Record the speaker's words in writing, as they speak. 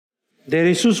Դեր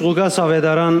Հիսուս Ղուկաս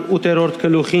ավետարան 8-րդ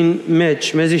գլուխին մեջ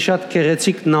մեզի շատ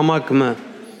քեղեցիկ նամակը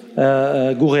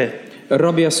գուղե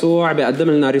الرب يسوع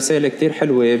بيقدم لنا رسالة كتير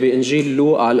حلوة بإنجيل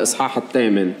لوقا الإصحاح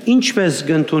 8 Ինչպես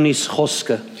կ'ընդունիս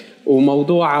խոսքը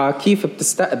وموضوعها كيف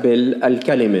بتستقبل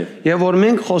الكلمة Եվ որ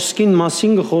մենք խոսքին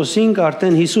մասին խոսենք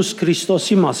արդեն Հիսուս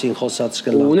Քրիստոսի մասին խոսած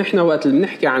կլա ونحن وقت اللي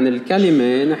بنحكي عن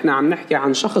الكلمة نحن عم نحكي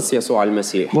عن شخص يسوع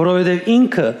المسيح Որովհետև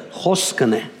ինքը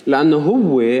խոսքն է لأنه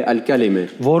هو الكلمة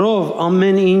որով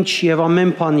ամեն ինչ եւ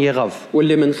ամեն բան եղավ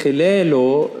واللي من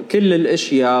خلاله كل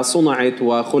الأشياء صنعت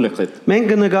وخلقت Մենք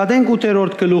կնկատենք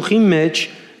 8-րդ գլուխի մեջ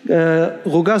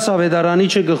Ղուկաս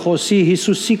ավետարանիչը գխոսի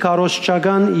Հիսուսի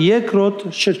քարոզչական երկրորդ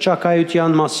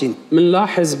շրջակայության մասին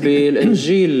منلاحظ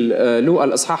بالإنجيل لوقا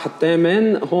الإصحاح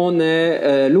 8 هون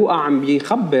لوقا عم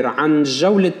بيخبر عن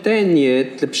الجولة الثانية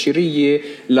البشرية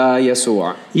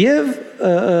ليسوع Եվ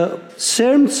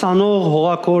սերմ ցանող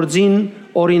հողակորձին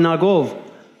օրինագով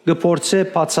գործե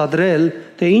բացադրել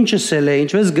թե ինչսել է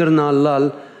ինչպես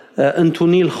գրնալալ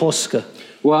ընդունել խոսքը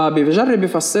وبيجرب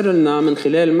يفسر لنا من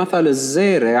خلال مثل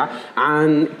الزارع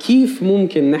عن كيف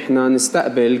ممكن نحن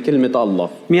نستقبل كلمة الله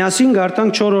Միասին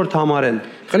գարտանք 4-րդ համարեն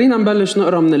خلينا نبلش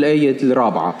نقرأ من الآية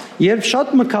الرابعة Երբ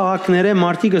շատ մկաղակները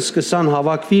մարդիկ սկսան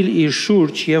հավաքվել իր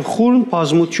շուրջ եւ խորն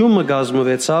բազմություն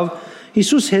գազմվեցավ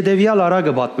Հիսուս հետեւյալ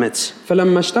արագը պատմեց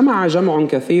فلما اجتمع جمع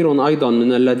كثير أيضا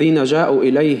من الذين جاءوا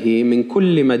إليه من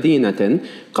كل مدينة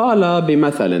قال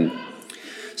بمثل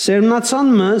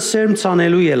Սերմնացանը սերմ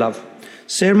ցանելու ելավ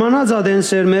Սերմանած ադեն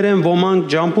սերմերեն ոմանք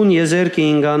ջամփուն եզերք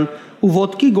ինգան ու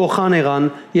ոտքի գոխան եղան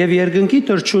եւ երկնքի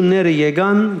թրջունները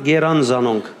եկան գերան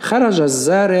զանոնք خرج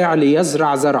الزارع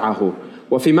ليزرع زرعه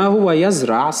وفيما هو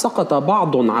يزرع سقط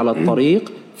بعض على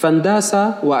الطريق فانداس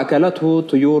وأكلته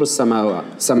طيور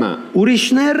السماء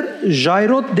Ուրիշներ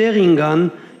ժայռոտ դեղ ինգան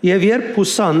եւ երբ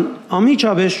փուսան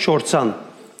ամիջապես չորցան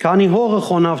քանի հողը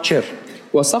խոնավ չէր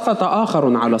وسقط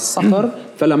آخر على الصخر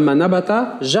فلما نبت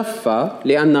جف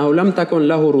لأنه لم تكن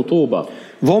له رطوبة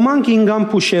Ոմանք ինգան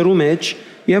փուշերու մեջ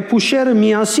եւ փուշերը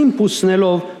միասին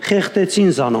փուսնելով խեղտեցին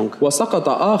զանոնք وسقط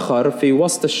آخر في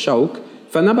وسط الشوك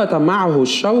فنبت معه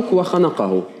الشوك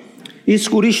وخنقه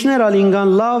Իսկ ուրիշներ ալինգան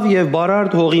լավ եւ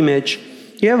բարարդ հողի մեջ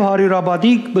եւ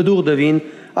հարյուրաբադիկ բդուղ դվին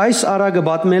այս արագը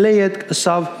պատմել է իդ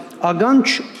կսավ ագանչ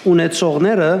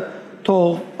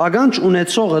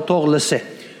ունեցողը թող լսե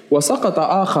وسقط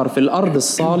آخر في الأرض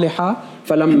الصالحة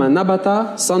فلما نبت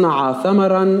صنع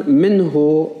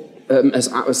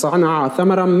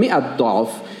ثمرا 100 ضعف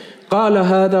قال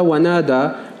هذا ونادى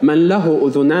من له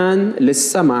أذنان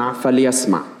للسمع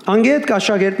فليسمع Անգետ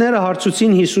կաշակերտները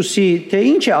հարցուցին Հիսուսի թե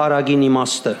ինչ է արագին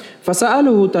իմաստը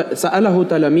سأله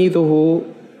تلاميذه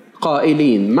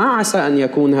قائلين ما عسى أن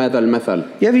يكون هذا المثل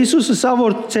Եվ Հիսուսը սա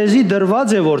որ ցեզի դրված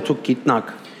է որ դուք գիտնաք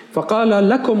فقال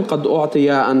لكم قد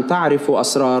أعطي أن تعرفوا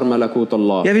أسرار ملكوت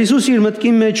الله Եվ Հիսուս իր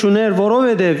մտքի մեջ ուներ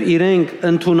որովհետև իրենք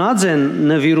ընդունած են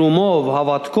նվիրումով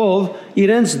հավատքով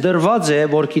իրենց դրված է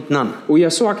որ գիտնան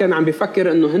ويسوع كان عم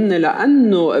بيفكر انه هن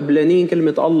لانه قبلانين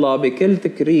كلمه الله بكل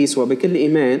تكريس وبكل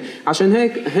ايمان عشان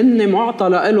هيك هن معطى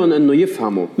لهم انه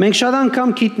يفهموا Մենք շատ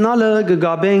անգամ գիտնալը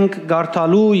գգաբենք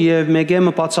գարտալու եւ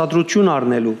մեգեմը բացատրություն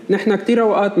առնելու نحن كثير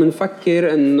اوقات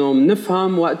بنفكر انه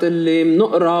بنفهم وقت اللي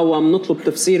بنقرا وبنطلب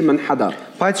تفسير من حدا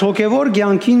Բայց հոգևոր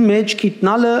ցանկին մեջ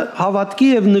գիտնալը հավատքի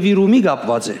եւ նվիրումի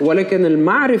կապված է ولكن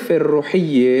المعرفه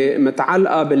الروحيه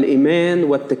متعلقه بالايمان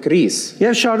والتكريس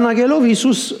Եվ շարունակելով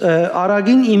Հիսուս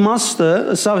արագին իմաստը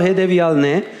սա հետեւյալն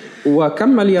է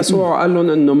وكمل يسوع قال لهم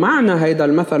انه معنى هيدا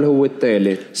المثل هو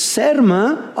التالي Սերմը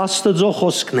Աստծո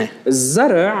խոսքն է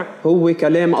الزرع هو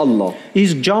كلام الله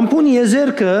Իսկ ջամփուն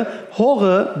եզերքը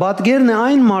հողը բադգերն է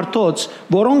այն մարդոց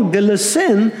որոնք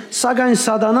գլսեն սակայն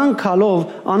սատանան քալով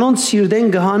անոնց սիրտեն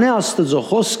գհանե Աստծո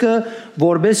խոսքը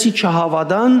որբեսի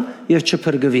չհավատան եւ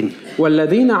չփրկվին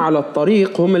والذين على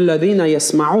الطريق هم الذين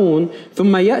يسمعون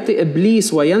ثم يأتي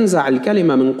إبليس وينزع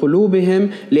الكلمة من قلوبهم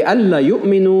لئلا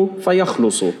يؤمنوا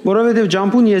فيخلصوا Որովհետև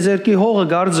ջամփուն եզերքի հողը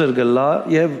գարձր գլա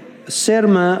եւ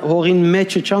սերմը հողին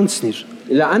մեջը չանցնիր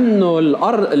لأنه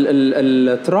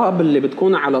التراب اللي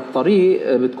بتكون على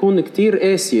الطريق بتكون كتير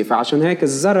قاسية فعشان هيك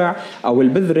الزرع أو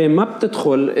البذرة ما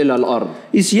بتدخل إلى الأرض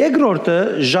Իսկ երկրորդը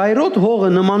ժայռոտ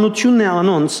հողը նմանությունն է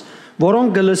անոնց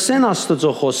որոնք գլսեն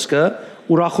Աստծո խոսքը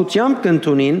ուրախությամբ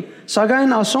կընդունին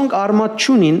սակայն ասոնք արմատ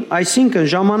չունին այսինքն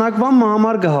ժամանակվան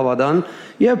համար կհավատան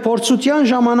եւ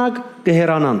փորձության ժամանակ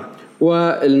կհեռանան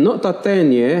والنقطة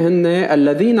الثانية هن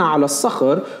الذين على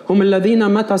الصخر هم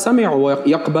الذين متى سمعوا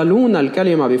يقبلون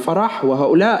الكلمة بفرح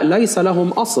وهؤلاء ليس لهم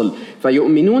أصل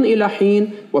فيؤمنون إلى حين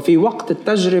وفي وقت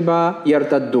التجربة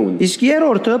يرتدون Իսկ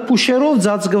երրորդը փուշերով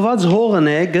ծածկված հողն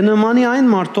է գնմանի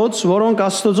այն մարդոց որոնք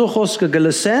Աստծո խոսքը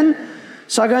գլսեն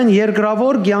Սակայն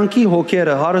երկրավոր ցանկի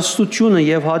հոգերը, հարստությունը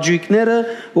եւ հաճույքները,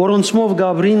 որոնցմով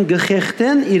Գաբրին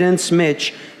գխեղտեն իրենց մեջ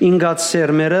ինգած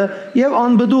սերմերը եւ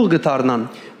անբդուղ գտարնան։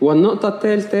 والنقطة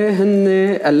الثالثة هن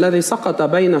الذي سقط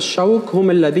بين الشوك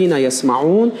هم الذين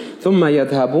يسمعون ثم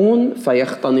يذهبون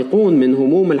فيختنقون من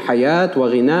هموم الحياة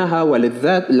وغناها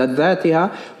ولذاتها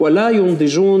ولا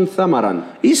ينضجون ثمرا.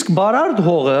 Իսկ բարարդ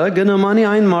հողը գնամանի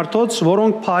այն մարդոց,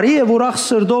 որոնք բարի եւ ուրախ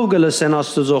սրտով գլսեն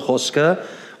Աստծո խոսքը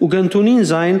ու կընդունին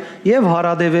զայն եւ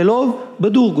հարադեվելով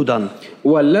բդուղ գուտան։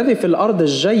 والذي في الأرض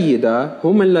الجيدة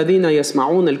هم الذين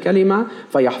يسمعون الكلمة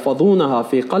فيحفظونها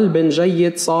في قلب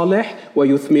جيد صالح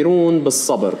ويثمرون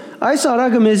بالصبر. Այս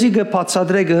արագը մեզի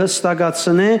կբացատրե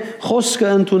կհստակացնե խոսքը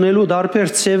ընդունելու դարբեր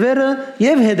ցևերը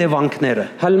եւ հետևանքները։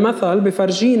 هالمثل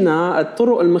بفرجينا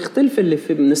الطرق المختلفة اللي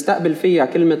بنستقبل فيها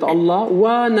كلمة الله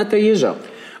ونتائجها.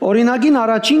 Օրինակին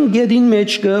առաջին գեդին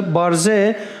մեջ կբարձե,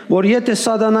 որ եթե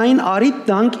սատանային արիտ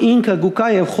տանք ինքը գուկա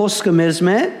եւ խոսքը մեզ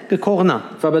մե կքողնա։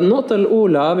 فبالنقطة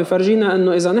الأولى بفرجينا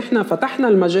إنه إذا نحن فتحنا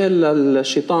المجال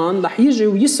للشيطان رح يجي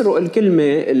ويسرق الكلمة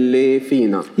اللي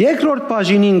فينا. Երկրորդ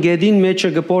բաժինին գեդին մեջը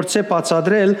կփորձե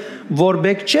բացատրել, որ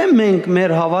բեք չէ մենք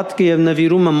մեր հավատքը եւ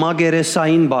նվիրումը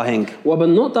մագերեսային բահենք։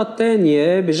 وبالنقطة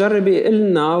الثانية بجرب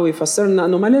يقلنا ويفسرنا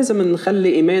إنه ما لازم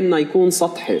نخلي إيماننا يكون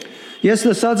سطحي. Ես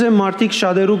լսած եմ մարդիկ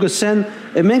շատերու գսեն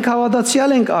մենք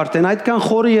հավատացյալ ենք արդեն այդքան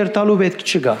խորը երթալու պետք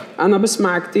չկա։ أنا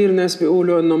بسمع كتير ناس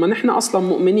بيقولوا إنه ما نحن أصلاً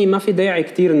مؤمنين ما في داعي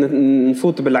كتير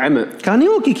نفوت بالعمق. Քանի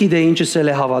օքի գիտե ինչ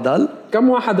է հավատալ։ كم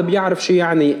واحد بيعرف شو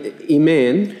يعني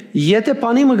إيمان؟ Եթե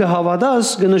բանիմը կհավատաս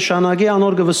կնշանակի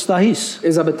անոր կվստահիս։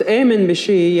 إذا بتآمن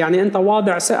بشيء يعني أنت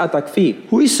واضع ثقتك فيه.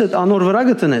 Հույսդ անոր վրա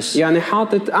գտնես։ يعني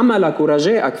حاطط أملك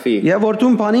ورجائك فيه. Եվ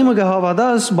որտուն բանիմը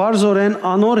կհավատաս բարձորեն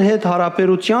անոր հետ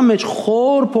հարաբերության մեջ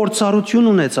խոր փորձառություն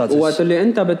ունեցած ես։ وقت اللي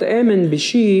أنت بتآمن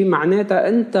بشيء معناتها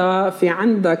أنت في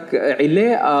عندك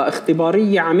علاقة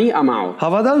اختبارية عميقة معه.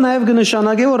 Հավատալ նաև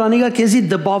կնշանակի որ անիկա քեզի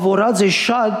դպավորած է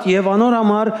շատ եւ անոր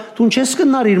համար դու չես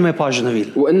կնար իր մե բաժնվել։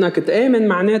 وإنك تآمن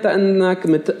معناتها أنك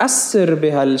متأثر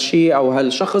بهالشيء أو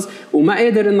هالشخص وما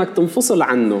قادر أنك تنفصل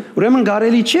عنه. Ուրեմն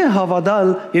կարելի չէ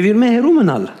հավատալ եւ իր մե հերու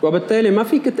մնալ։ وبالتالي ما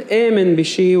فيك تآمن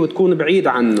بشيء وتكون بعيد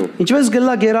عنه. Ինչպես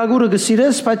գլա գերագուրը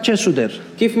գսիրես, բայց չես ուդեր։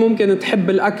 كيف ممكن تحب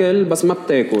الأكل بس ما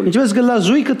بتاكل؟ Ինչպես գլա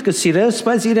զույգդ գսիրես,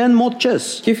 բայց իրեն մոտ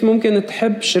չես։ كيف ممكن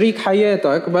تحب شريك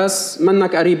حياتك بس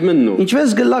منك قريب منه؟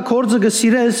 Ինչպես գլա կորձը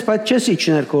գսիրես, բայց չես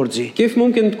իջներ կորձի։ كيف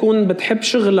ممكن تكون بتحب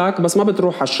شغلك بس ما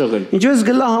بتروح على الشغل؟ Ինչպես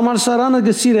գլա համալսարանը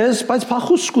գսիրես, բայց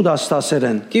փախուս կուդաս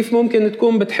տասերեն։ كيف ممكن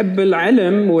تكون بتحب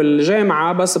العلم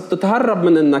والجامعة بس بتتهرب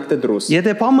من انك تدرس؟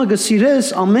 Եթե փամը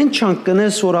գսիրես, ամեն չանք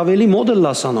կնես որ ավելի մոդել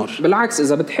լասանոր։ بالعكس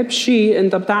إذا بتحب شيء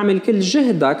أنت بتعمل كل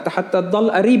جهدك حتى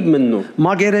تضل قريب منه.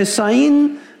 Մագերեսային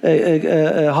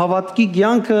հավատքի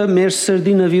կյանքը մեր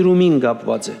սրդի նվիրումին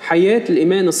կապված է։ حياة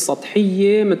الإيمان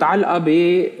السطحية متعلقة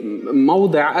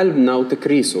بموضع قلبنا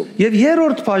وتكريسه. Եվ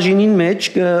երրորդ բաժինին մեջ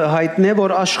հայտնե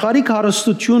որ աշխարհիկ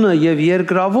հարստությունը եւ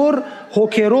երկրավոր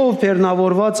հոգերով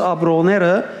բեռնավորված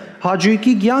ապրողները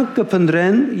հաճույքի կյանք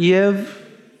կփնտրեն եւ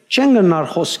չեն գնար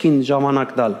խոսքին ժամանակ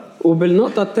տալ։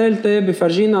 وبالنقطة الثالثة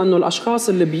بفرجينا أنه الأشخاص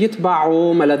اللي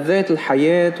بيتبعوا ملذات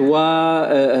الحياة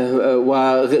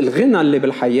والغنى اللي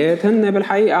بالحياة هن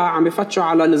بالحقيقة عم بفتشوا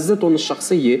على لذتهم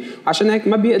الشخصية عشان هيك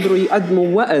ما بيقدروا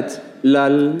يقدموا وقت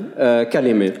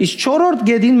للكلمة. Իսկ չորրորդ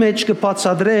գեդին մեջ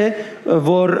կբացատրե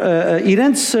որ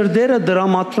իրենց սրդերը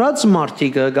դրամատրած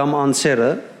մարդիկը կամ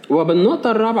անձերը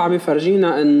وبالنقطة الرابعة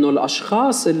بفرجينا إنه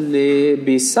الأشخاص اللي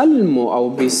بيسلموا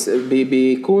أو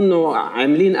بيكونوا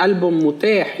عاملين قلبهم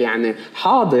متاح يعني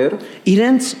حاضر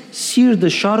իրենց սիրտը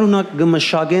շարունակ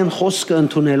գմշագեն խոսքը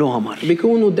ընդունելու համար։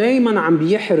 بيكونوا دايما عم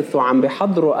بيحرثوا عم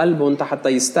بيحضروا قلبهم حتى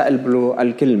يستقبلوا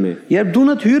الكلمة. Երբ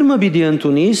դունդ հյուրը պիտի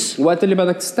ընդունիս, وقت اللي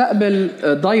بدك تستقبل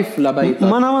ضيف لبيتك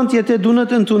մանավանդ եթե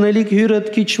դունդ ընդունելիք հյուրդ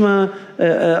քիչմը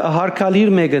հարկալիր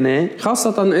մեկն է,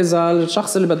 خاصة إذا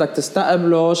الشخص اللي بدك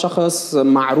تستقبله شخص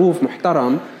معروف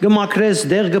محترم գմակրես,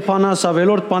 դեղ գփանաս,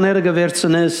 ավելորդ բաները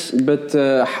գվերցնես,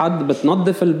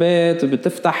 بتنظف البيت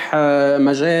بتفتح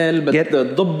مجال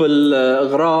بتضب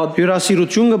الأغراض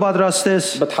հյուրասիրություն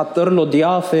կպատրաստես, بتحضر له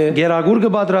ضيافة գերագուր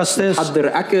կպատրաստես,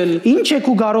 بتحضر أكل. ինչ է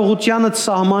քու կարողությանդ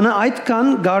սահմանը այդքան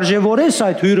գարժևորես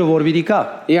այդ հյուրը որ պիտի կա։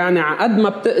 يعني عقد ما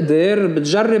بتقدر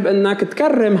بتجرب انك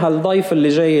تكرم هالضيف اللي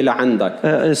جاي لعندك.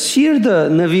 Սիրտը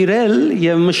նվիրել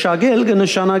եւ մշակել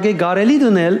կնշանակի գարելի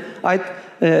դնել այդ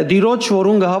դիրոջ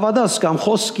որուն կհավատաս կամ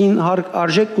խոսքին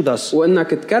արժեք կուտաս։ وانك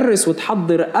تكرس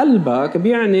وتحضر قلبك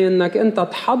بيعني انك انت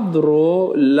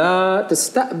تحضره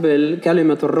لتستقبل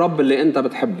كلمة الرب اللي انت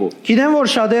بتحبه. Գիտեմ որ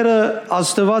շատերը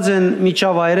աստված են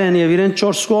միջավայրեն եւ իրեն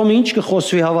 4 կողմ ինչ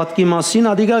կխոսվի հավատքի մասին,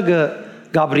 ադիգա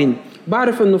գաբրին։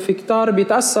 بعرف انه في كتار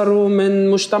بيتأثروا من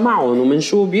مجتمعهم ومن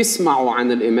شو بيسمعوا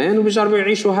عن الإيمان وبيجربوا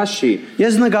يعيشوا هالشي.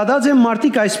 Ես նկատած եմ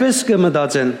մարդիկ այսպես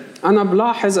կմտածեն. أنا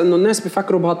بلاحظ إنه الناس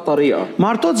بيفكروا بهالطريقة.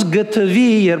 Մարդոց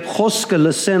գտվի երբ խոսքը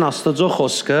լսեն Աստծո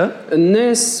խոսքը,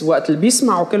 الناس وقت اللي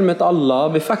بيسمعوا كلمة الله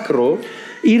بيفكروا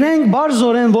իրենք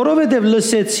բարձորեն, որովհետև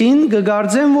լսեցին,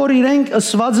 կգարձեն, որ իրենք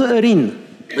ըսվածը ըրին.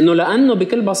 إنه لأنه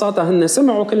بكل بساطة هن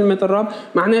سمعوا كلمة الرب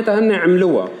معناتها هن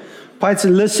عملوها. Բայց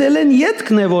լսել են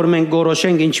յետքն է, որ մենք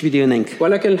գորոշենք ինչ պիտի ունենք.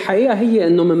 ولكن الحقيقة هي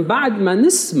إنه من بعد ما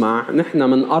نسمع نحن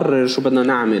منقرر شو بدنا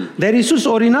نعمل. Դեր Հիսուս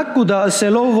օրինակ կուտա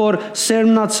ասելով, որ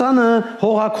սերմնացանը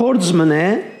հողակորձ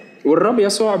մնե, والرب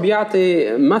يسوع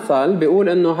بيعطي مثل بيقول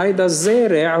إنه هيدا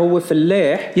الزارع هو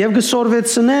فلاح եւ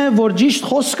գսորվեցնե, որ ճիշտ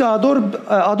խոսքը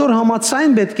ադոր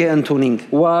համացայն պետք է ընդունենք.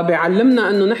 وبيعلمنا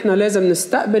إنه نحن لازم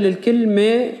نستقبل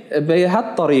الكلمة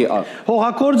بهالطريقة.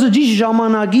 Հողակորձը ճիշտ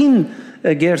ժամանակին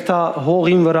գերտա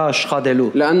հողին վրա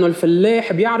աշխատելու. لأنه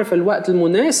الفلاح بيعرف الوقت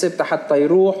المناسب حتى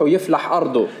يروح ويفلح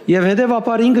أرضه. Եվ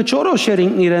հետևաբար ինքը ճորոշեր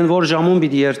իրեն, որ ժամուն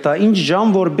պիտի երթա, ինչ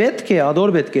ժամ որ պետք է, ադոր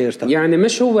պետք է երթա. يعني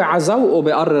مش هو عزوقه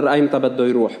بيقرر أيمتى بده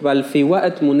يروح بل في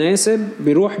وقت مناسب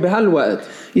بيروح بهالوقت.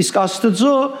 Իսկ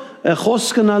Աստծո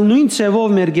խոսքն ալ նույն ցևով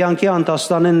մեր կյանքի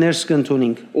անտաստանեն ներս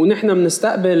կընդունենք. ونحن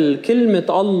بنستقبل كلمة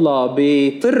الله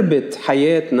بتربة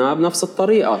حياتنا بنفس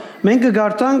الطريقة. Մենք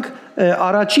կգարտանք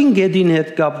առաջին գեդին հետ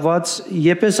կապված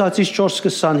Եփեսացիս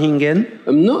 4:25-ին,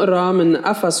 بنقرا من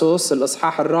أفسس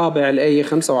الإصحاح الرابع الآية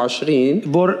 25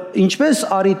 որ ինչպես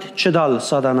արիտ չդալ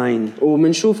սատանային.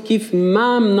 وبنشوف كيف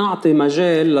ما بنعطي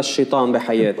مجال للشيطان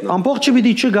بحياتنا. Ամբողջը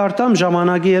պիտի չգարտամ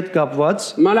ժամանակի հետ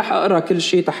կապված. ما رح أقرأ كل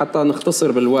شيء حتى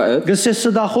نختصر بالوقت Գսես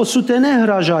սդախոսութենե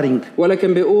հրաժարինք.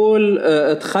 ولكن بيقول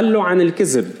تخلوا عن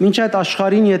الكذب. Մինչ այդ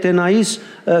աշխարհին յետենայիս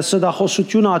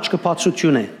սդախոսությունը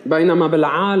աչքփացություն է. بينما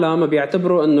بالعالم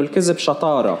بيعتبروا انه الكذب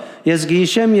شطاره. Ես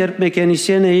գիշեմ երբ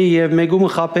մեքենիսիան էի եւ մեգումը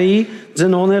խապեի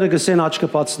ծնողները գսեն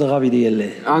աչքփաց դղա պիտի ելե.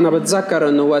 انا بتذكر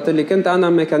انه وقت اللي كنت انا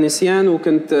ميكانيسيان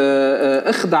وكنت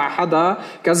اخدع حدا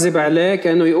كذب عليه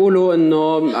كانوا يقولوا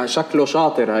انه شكله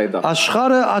شاطر هيدا.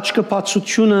 Աշխարհը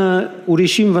աչքփացությունը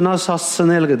ուրիշին վնաս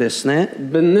հասցնել կդեսնե.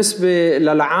 بالنسبه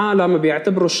للعالم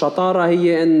بيعتبروا الشطاره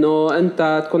هي انه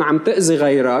انت تكون عم تأذي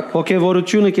غيرك.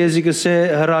 Հոգեվորությունը քեզի գսե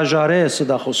հրաժարե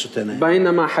սդախոսութենե.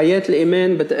 بينما حياه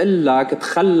الايمان بتقلك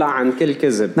تخلى عن كل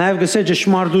كذب. Նաև գսե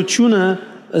ճշմարտությունը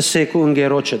սեկուն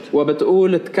գերոջդ.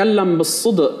 وبتقول تكلم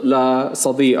بالصدق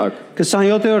لصديقك.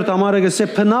 27-րդ ամառը գսե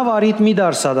փնավ արիտ մի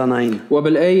դար սատանային.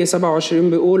 وبالآية 27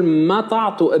 بيقول ما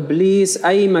تعطوا إبليس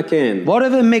أي مكان.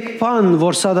 Որևէ մեկ բան,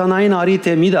 որ սատանային արիտ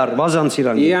է մի դար,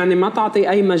 բազանցիրան. يعني ما تعطي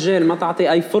أي مجال ما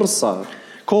تعطي أي فرصة.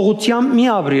 Կողությամբ մի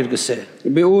ապրիր գսե.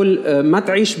 بيقول ما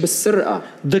تعيش بالسرقة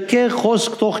Դկե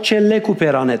խոսք թող չելեք ու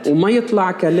պերանետ. وما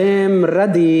يطلع كلام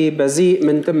ردي بذيء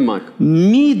من تمك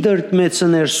Մի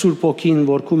դրտմեցներ Սուրբ ոգին,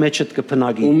 որ քու մեջդ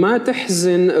կփնագի. وما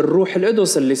تحزن الروح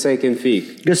القدس اللي ساكن فيك.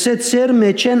 Գսե ծեր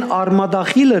մեջ են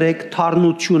արմադախիլ ըրեք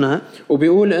թարնությունը,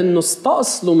 وبيقول إنه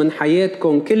استأصلوا من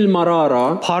حياتكم كل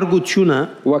مرارة փարգությունը,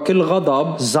 وكل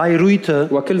غضب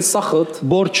զայրույթը, وكل سخط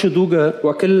բորչդուգը,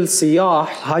 وكل صياح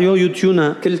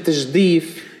հայոյությունը. كل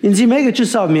تجديف. Ինձի մեկը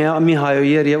չսավ մի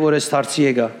հայոյեր եւ որ ես դարձի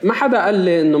եկա. ما حدا قال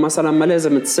لي إنه مثلا ما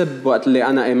لازم تسب وقت اللي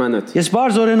أنا آمنت. Ես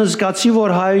բարձորեն զգացի, որ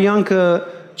հայոյանքը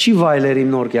չի վայելեր իմ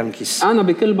նոր կյանքիս. أنا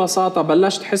بكل بساطة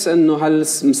بلشت أحس إنه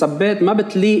هالمسبات ما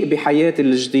بتليق بحياتي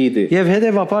الجديدة Եվ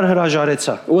հետևաբար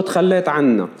հրաժարեցա. وتخليت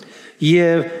عنها.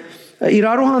 Եվ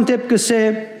իրարու հանդեպ կսե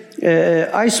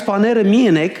այս բաները մի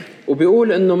ընեք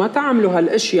وبيقول إنه ما تعملوا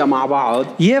هالأشياء مع بعض.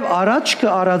 եւ առաջ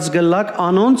կարած գլակ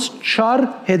անոնց չար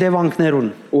հետևանքներուն.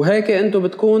 وهيك أنتوا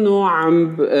بتكونوا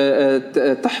عم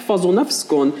تحفظوا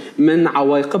نفسكم من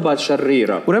عواقبها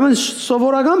الشريرة. Ուրեմն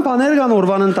սովորական բաներ կան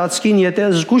օրվան ընթացքին, եթե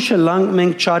զգուշ լանք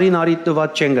մենք չարին արիտ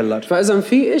տված չեն գլար. فإذا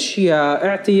في أشياء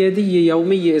اعتيادية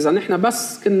يومية إذا نحن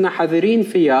بس كنا حذرين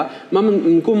فيها ما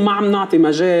بنكون ما عم نعطي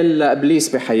مجال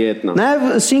لإبليس بحياتنا.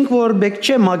 Նաեւ ասինք որ բեք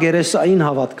չէ մագերեսային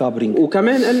հավատք ապրինք.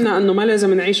 وكمان قلنا إنه ما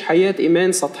لازم نعيش حياة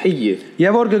إيمان سطحية.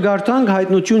 Եվ որ կգարտանք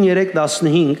հայտնություն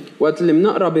 3:15 وقت اللي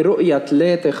بنقرأ برؤية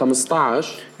 3:15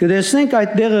 կտեսնենք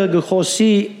այդտեղը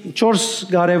գխոսի 4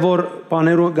 կարևոր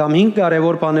բաներու կամ 5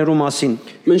 կարևոր բաներու մասին.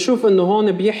 بنشوف إنه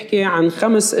هون بيحكي عن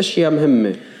 5 أشياء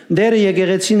مهمة. Դերը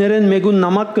եկեղեցիներեն մեկուն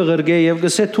նամակ կղրգե եւ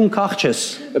գսե թուն քաղճես.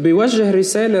 بيوجه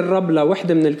رسالة الرب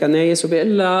لوحدة من الكنائس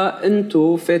وبيقول لها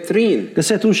أنتوا فاترين.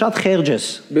 Գսե թուն շատ խեղճես.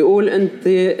 بيقول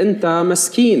أنت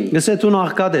مسكين. Գսե թուն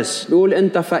աղքատես. بيقول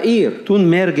أنت فقير. Թուն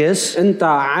մերգես. أنت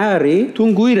عاري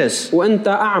Թուն գույրես. وأنت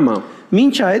أعمى.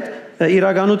 Մինչ այդ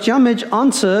իրականության մեջ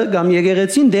անցը կամ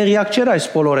եկեղեցին դեղյակ չէր այս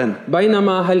բոլորեն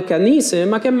بينما هالكنيسة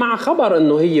ما كان معها خبر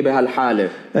انه هي بهالحالة.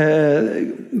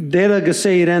 դերը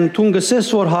գսե իրեն թուն գսես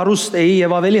որ հարուստ էի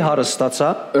եւ ավելի հարստացա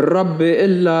الرب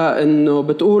إلا انه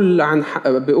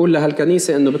بيقول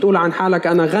لهالكنيسة انه بتقول عن حالك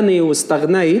انا غني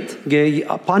واستغنيت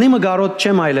բանի մգարոտ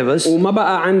չեմ այլևս وما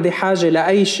بقى عندي حاجة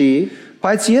لأي شيء.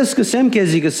 բայց ես գսեմ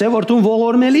քեզի գսե որ դու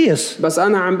ողորմելի ես بس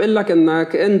انا عم بقول لك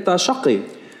انك انت شقي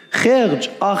խեղճ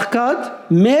աղքատ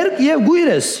մերկ եւ գույր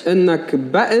ես انك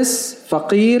بائس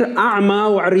فقير اعمى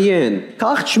وعريان.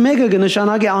 քաղջ մեկը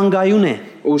կնշանակի անգայուն է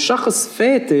وشخص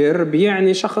فاتر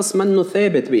بيعني شخص منه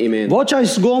ثابت بإيمان. ոչ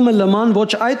այս գողմը լման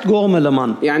ոչ այդ գողմը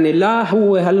լման يعني لا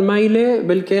هو هالميلة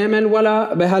بالكامل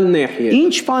ولا بهالناحية.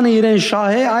 ինչ բանը իրեն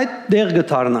շահե այդ դեղ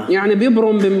գթարնա يعني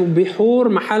بيبرم بحور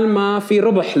محل ما في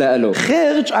ربح لإله.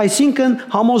 խեղճ այսինքն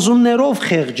համոզումներով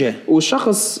խեղճ է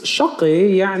وشخص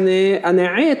شقي يعني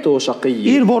قناعاته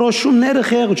شقية իր որոշումները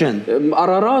խեղճ են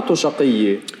قراراته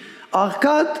شقية.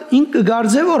 աղքատ ինքը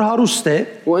գարձե որ հարուստ է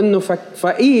وإنه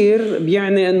فقير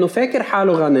بيعني إنه فاكر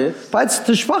حاله غني. բայց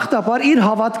դժբախտաբար իր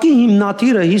հավատքի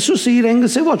հիմնադիրը Հիսուսը իրեն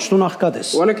գսե ոչ դու աղքատ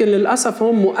ես ولكن للأسف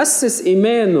هو مؤسس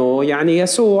إيمانه يعني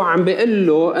يسوع عم بيقول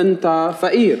له أنت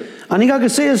فقير. անիկա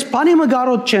գսե ես բանի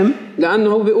մգարոտ չեմ لأنه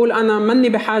هو بيقول أنا مني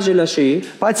بحاجة لشيء.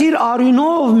 բայց իր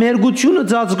արյունով մերգությունը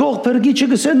ծածկող փրկիչը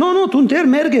գսե նո դու դեր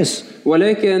մերգ ես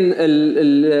ولكن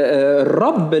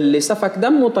الرب اللي سفك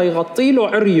دمه تيغطي له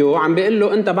عريه عم بيقول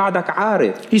له أنت بعدك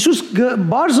عاري. Հիսուս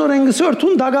բարձորեն գսե որ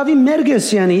դու դագավի մերգ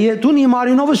ես yani դու իմ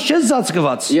արյունովս չես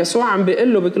ծածկված يسوع عم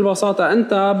بيقول له بكل بساطة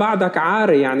أنت بعدك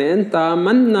عاري يعني أنت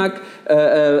منك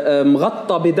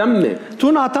مغطى بدمه.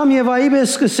 դու ատամ Եվայի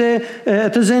պես գսե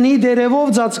տզենի դերևով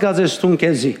ծածկած ես դու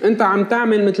քեզի أنت عم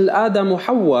تعمل مثل آدم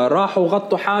وحواء راحوا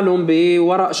غطوا حالهم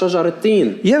بورق شجر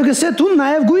التين. եւ գսե դու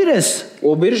նաեւ գույր ես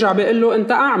وبيرجع بيقول له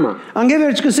أنت أعمى.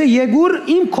 անգևերջ գսե եգուր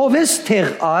իմ քովես թեղ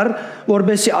ar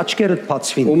որբեսի աչքերդ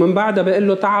բացվին ومن بعدها بيقول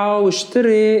له تعال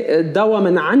واشتري دواء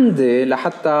من عندي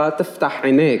لحتى تفتح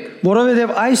عينيك. որովհետեւ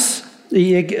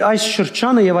այս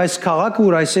շրջանը եւ այս քաղաքը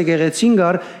որ այս եկեղեցին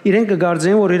գար իրենք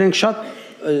կգարձեն որ իրենք շատ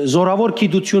زورավոր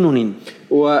գիտություն ունին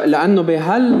ولأنه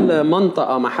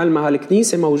بهالمنطقة محل ما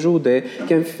هالكنيسة موجودة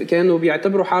كانوا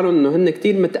بيعتبروا حالهم إنه هن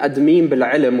كتير متقدمين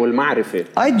بالعلم والمعرفة.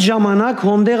 այդ ժամանակ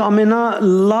հոնդեղ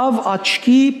ամենալավ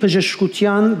աչքի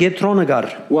բժշկության գետրոնը գար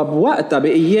وبوقتها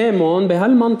بأيامهم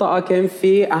بهالمنطقة كان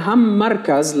في أهم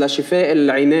مركز لشفاء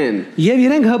العينان. եւ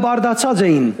իրենք հբարդացած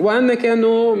էին وأن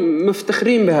كانوا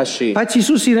مفتخرين بهالشيء. բայց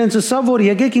Հիսուս իրենց ասավ որ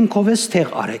եկեք իմ քովես թեղ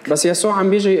արեք بس يسوع عم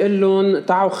بيجي يقول لهم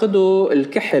تعالوا خدوا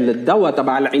الكحل الدواء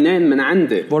تبع العينان من عندي.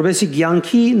 որբեսի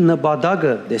ցանկի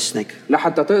նպատակը տեսնեք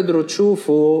لحتى تقدروا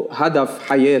تشوفوا هدف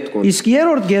حياتكم. իսկ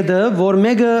երրորդ գեդը որ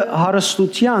մեկը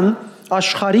հարստության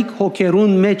աշխարհիկ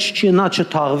հոգերուն մեջ չնա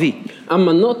չթաղվի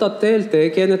أما النقطة الثالثة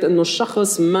كانت إنه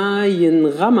الشخص ما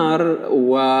ينغمر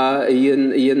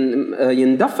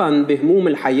ويندفن بهموم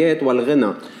الحياة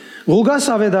والغنى. Ղուկաս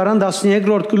ավետարան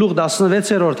 13-րդ գլուխ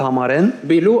 16-րդ համարեն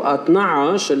بلوقا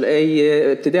 12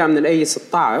 الآية ابتداء من الآية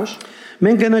 16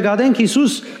 մենք կնկատենք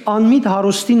Հիսուս անմիտ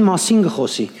հարուստին մասին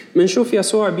գխոսի منشوف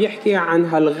يسوع بيحكي عن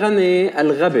هالغني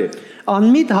الغبي.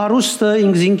 անմիտ հարուստը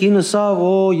ինքզինքին ասավ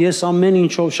օ ես ամեն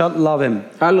ինչով շատ լավ եմ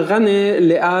هالغني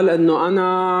اللي قال إنه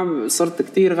أنا صرت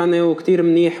كتير غني وكتير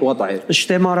منيح وضعي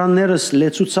իշտեմարաններս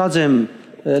լեցուցած եմ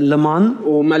լման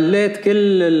ومليت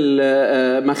كل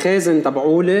المخازن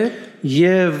تبعولي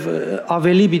եւ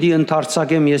ավելի պիտի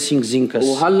ընդարձակեմ ես ինքզինքս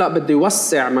وهلا بدي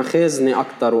وسع مخازني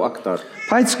أكتر وأكتر.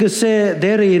 բայց գսե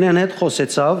դերը իրեն հետ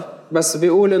խոսեցավ بس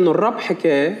بيقول إنه الرب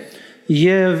حكاه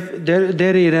եւ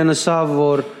դերը իրեն ասավ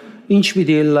որ ինչ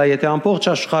պիտի լա եթե ամբողջ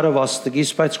աշխարհը վաստկիս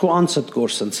բայց քո անցդ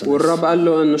կորսնցնես والرب قال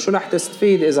له إنه شو رح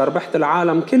تستفيد إذا ربحت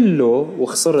العالم كله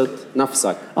وخسرت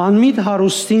نفسك. անմիտ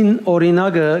հարուստին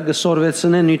օրինակը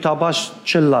գսորվեցնե նյութաբաշ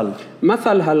չլալ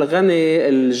مثل هالغني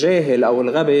الجاهل أو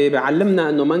الغبي بيعلمنا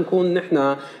إنه ما نكون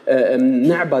نحن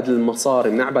نعبد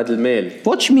المصاري نعبد المال.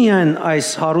 ոչ միայն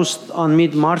այս հարուստ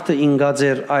անմիտ մարդը ինգած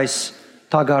էր այս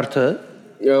թագարթը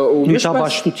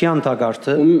նյութաբաշտության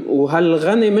թագարթը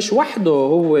وهالغني مش وحده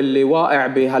هو اللي واقع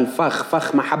بهالفخ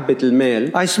فخ محبة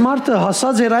المال. այս մարդը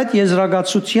հասած էր այդ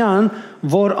եզրակացության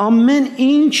որ ամեն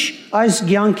ինչ այս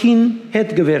ցանկին հետ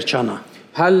գվերջանա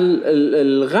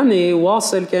الغني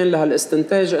واصل كان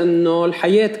لهالاستنتاج انه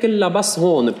الحياة كلها بس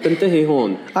هون بتنتهي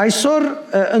هون. այսօր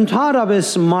ընդհանրապես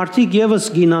մարդիկ եւս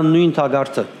գինան նույն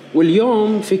թագարթը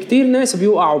واليوم في كتير ناس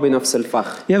بيوقعوا بنفس الفخ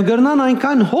եւ գրնան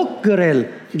այնքան հոգ գրել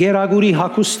գերագուրի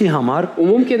հակոստի համար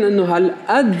وممكن انه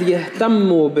هالقد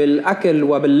يهتموا بالاكل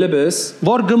وباللبس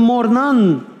որ գմորնան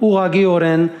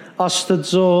ուղագիորեն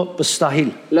Աստծո վստահիլ։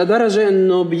 لدرجة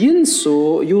انه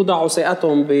بينسوا يوضعوا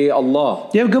ثقتهم بالله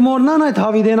Եվ գմորնան այդ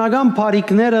հավիտենական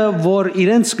բարիքները, որ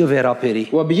իրենց կվերապերի։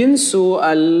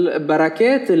 وبينسوا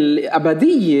البركات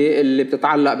الأبدية اللي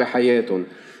بتتعلق بحياتهم.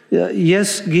 Ես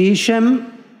գիշեմ,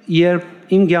 երբ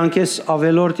իմ կյանքես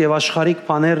ավելորդ եւ աշխարհիկ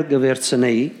բաներ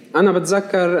կվերցնեի, أنا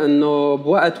بتذكر إنه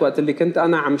بوقت اللي كنت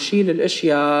أنا عم شيل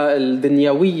الأشياء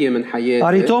الدنيوية من حياتي.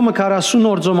 Արիտոմը 40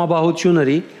 օր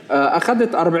ծոմաբահությունների,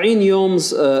 أخذت 40 يوم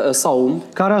صوم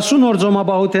 40 օր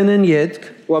ծոմաբահութենեն յետք,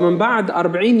 ومن بعد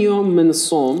 40 يوم من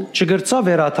الصوم չգրծա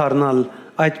վերաթարնալ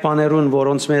այդ բաներուն,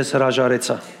 որոնց մեզ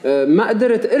հրաժարեցա։ ما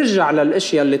قدرت أرجع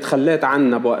للأشياء اللي تخليت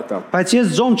عنها بوقتها. Բայց ես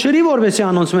ձոմ չրի որովհետեւ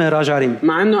անոնց մե հրաժարիմ։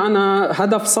 مع إنه أنا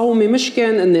هدف صومي مش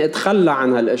كان إني أتخلى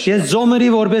عن هالأشياء. Ես ձոմերի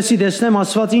որովհետեւ դեսնեմ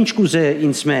Աստված ինչ կուզե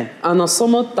ինձ մե։ أنا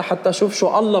صمت حتى أشوف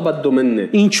شو الله بده مني.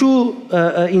 Ինչու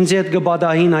ինձ հետ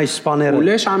կբադահին այս բաները։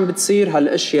 وليش عم بتصير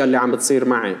هالأشياء اللي عم بتصير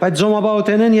معي. Բայց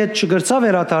ձոմաբահութենեն յետ չգրծա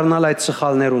վերաթարնալ այդ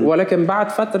սխալներուն։ ولكن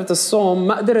بعد فترة الصوم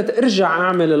ما قدرت أرجع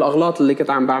أعمل الأغلاط اللي كنت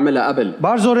عم بعملها قبل.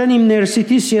 Բարձորեն իմ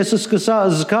ներսիտիս ես սկսա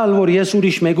զգալ, որ ես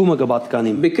ուրիշ մեկումը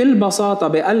կպատկանիմ։ بكل بساطة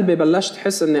بقلبي بلشت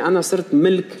أحس إني أنا صرت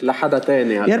ملك لحدا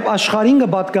تاني. Երբ աշխարհին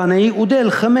կպատկանեի, ուդել,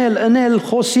 խմել, ընել,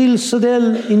 խոսիլ, սդել,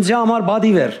 ինձ համար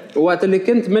բադիվեր։ وقت اللي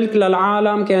كنت ملك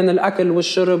للعالم كان الأكل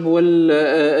والشرب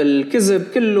والكذب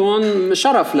كلهم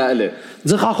شرف لإلي.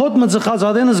 Ձխախոտ մձխած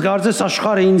ադենս գարձես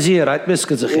աշխարհը ինձի էր, այդպես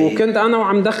կձխեի։ وكنت أنا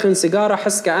وعم دخن سيجارة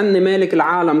حس كأني مالك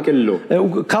العالم كله.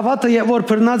 Կավատը որ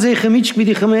բռնած էի խմիչք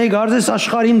պիտի խմեի, գարձես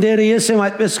աշխարհին դերը ես եմ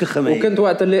այդպես կխմեի։ وكنت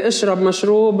وقت اللي أشرب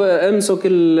مشروب أمسك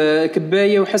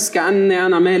الكباية وحس كأني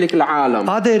أنا مالك العالم.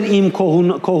 Ադեր իմ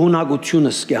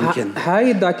կողունակությունս կյանքեն։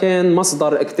 هيدا كان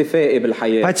مصدر اكتفائي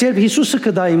بالحياة. Բայց երբ Հիսուսը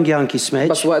կդա իմ կյանքիս մեջ,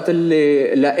 بس وقت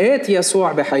اللي لقيت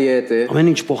يسوع بحياتي ամեն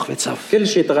ինչ փոխվեցավ։ كل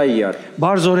شيء تغير.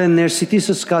 Բարձորեն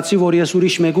ներսիտիսս սկացի, որ ես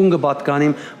ուրիշ մեկուն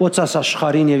կպատկանիմ, ոծաս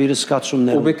աշխարհին եւ իր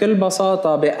սկացումներով։ وبكل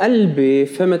بساطة بقلبي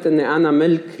فهمت إني أنا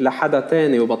ملك لحدا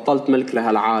تاني وبطلت ملك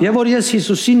لهالعالم. Եվ որ ես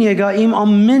Հիսուսին եկա, իմ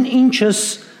ամեն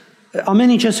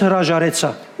ինչս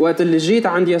հրաժարեցա։ وقت اللي جيت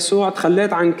عند يسوع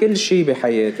تخليت عن كل شيء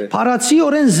بحياتي. Փարացի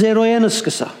օրեն 0-ն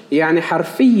սկսա։ يعني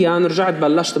حرفيا رجعت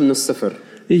بلشت من الصفر.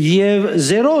 Եվ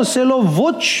 0 սելով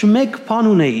ոչ մեկ բան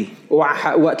ունեի։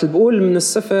 وقت اللي بقول من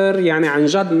الصفر يعني عن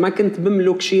جد ما كنت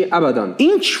بملك شيء أبدا.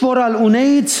 Ինչ որալ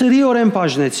ունեի, ծրի օրեն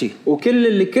բաժնեցի։ وكل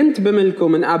اللي كنت بملكه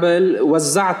من قبل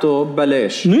وزعته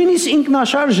ببلاش. Նույնիսկ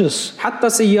ինքնաշարժս, حتى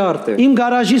سيارتي իմ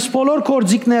գարաժիս բոլոր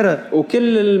կորձիկները։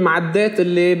 وكل المعدات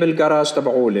اللي بالجراج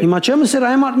تبعولي. Հիմա չեմ ասել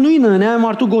այմար նույնը, նայ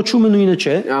մարդու գոչումը նույնը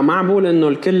չէ։ ما عم بقول انه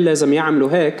الكل لازم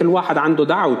يعملوا هيك، كل واحد عنده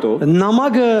دعوته.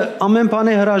 Նամակը ամեն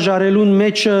բանի հրաժարելուն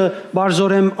մեջը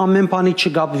բարձորեմ ամեն բանի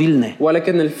չգապվիլն է։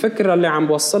 ولكن الفكرة اللي عم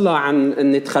بوصلها عن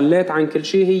اني تخليت عن كل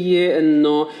شيء هي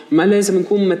انه ما لازم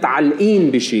نكون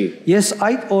متعلقين بشيء. Ես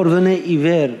այդ օրվանե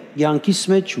իվեր յանքիս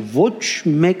մեջ ոչ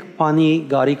մեկ բանի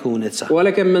գարիք ունեցա։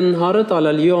 ولكن من نهارتها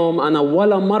لليوم انا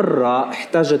ولا مرة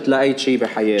احتجت لأي شيء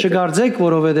بحياتي. Չգարձեք,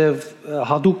 որովհետև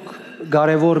հadouk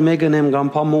կարևոր մեկն եմ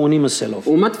կամ բամը ունի մսելով։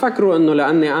 وما تفكروا انه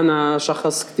لاني انا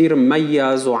شخص كتير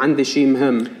مميز وعندي شيء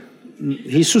مهم.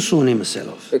 Հիսուս ունի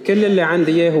մսելով։ كل اللي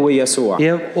عندي اياه هو يسوع.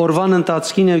 Եվ օրվան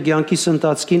ընթացքին եւ կյանքիս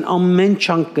ընթացքին ամեն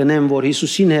չանք կնեմ, որ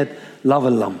Հիսուսին հետ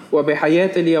լավը լամ։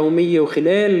 وبحياتي اليومية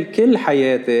وخلال كل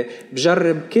حياتي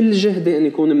بجرب كل جهدي اني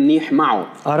اكون منيح معه.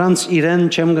 Առանց իրեն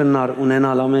չեմ գնար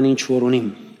ունենալ ամեն ինչ որ ունիմ։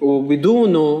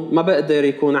 وبدونه ما بقدر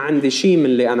يكون عندي شيء من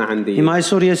اللي انا عندي. Հիմա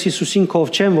այսօր ես Հիսուսին քով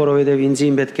չեմ, որովհետև ինձ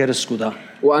պետք է ռսկուդա։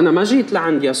 وانا ما جيت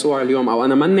لعند يسوع اليوم او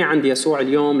انا مني عند يسوع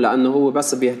اليوم لانه هو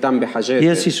بس بيهتم Ես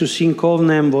بحاجاتي. Հիսուսին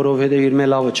քովն եմ, որովհետև իր մե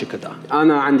լավը չկտա։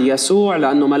 انا عند يسوع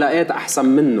لانه ما لقيت احسن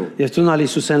منه. Եվ դու նալ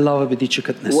Հիսուսեն լավը պիտի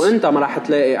չգտնես։ وانت ما راح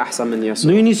تلاقي احسن من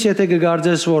يسوع. Նույնիսկ եթե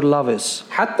կգարձես, որ լավ ես։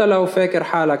 حتى لو فاكر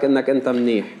حالك انك انت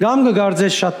منيح Կամ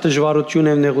կգարձես շատ դժվարություն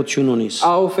եւ նեղություն ունիս։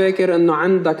 او فاكر انه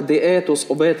عندك ضيقات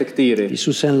وصعوبات كثيره.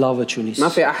 Հիսուսեն լավը չունիս։ ما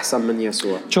في احسن من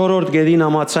يسوع. 4-րդ գերին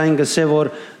ամացային գսե, որ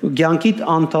կյանքիդ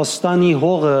անտաստանի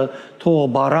հողը թող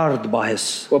բարարդ բահես։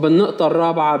 وبالنقطة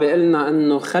الرابعة بيقلنا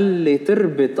انه خلي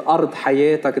تربة ارض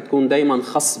حياتك تكون دايما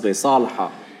خصبة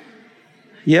صالحة.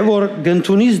 Եվ որ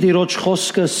կընդունիս Տիրոջ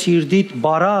խոսքը սիրտիդ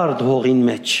բարարդ հողին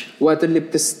մեջ։ وقت اللي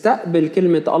بتستقبل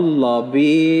كلمة الله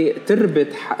بتربة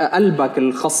قلبك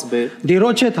الخصبة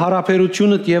Տիրոջ հետ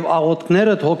հարաբերությունդ եւ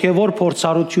աղոթքներդ հոգեվոր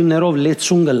փորձառություններով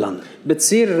լեցուն կլան։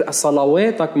 بتصير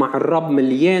صلواتك مع الرب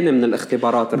مليانة من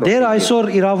الاختبارات Դեր الروحية. այսօր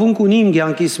իրավունք ունիմ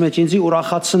կյանքիս մեջ ինձի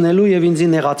ուրախացնելու եւ ինձի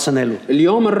նեղացնելու։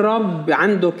 اليوم الرب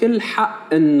عنده كل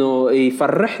حق انه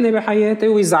يفرحني بحياتي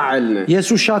ويزعلني. Ես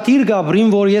ուշադիր գաբրին,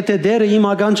 որ եթե Դերը իմ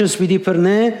ագանչս պիտի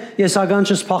բռնե, ես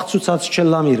ագանչս փախցուցած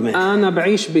չլամ իր մեջ։ انا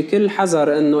بعيش بكل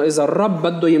حذر انه اذا الرب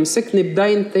بده يمسكني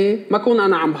بدينتي ما اكون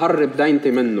انا عم بهرب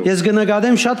دينتي منه. Ես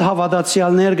կնկատեմ շատ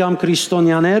հավատացյալներ կամ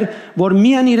քրիստոնյաներ, որ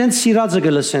միայն իրենց սիրածը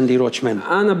կլսեն դիրոճմեն։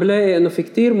 انا بلاقي انه في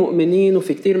كتير مؤمنين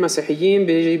وفي كتير مسيحيين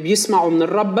بيسمعوا من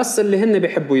الرب بس اللي هن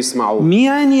بيحبوا يسمعوه.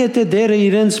 Միայն եթե դերը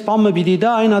իրենց պամը պիտի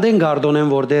դա, այն ադեն գարդոնեն,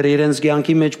 որ դերը իրենց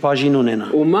կյանքի մեջ բաժին ունենա։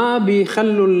 وما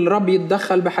بيخلوا الرب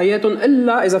يتدخل بحياتهم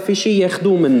الا اذا في شيء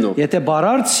ياخذوه منه. Եթե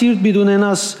բարարդ սիրտ պիտի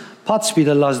ունենաս, փած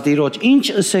պիտի լաս դիրոճ, ինչ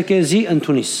ըսեկեզի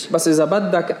ընդունիս։ بس اذا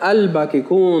بدك قلبك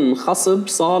يكون خصب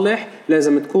صالح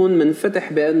لازم تكون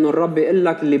منفتح بانه الرب يقول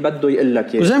لك اللي بده يقول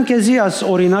لك اياه. Ուզեմ քեզի աս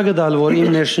օրինակը տալ, որ իմ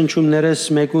ներշնչումներս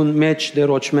մեկուն մեջ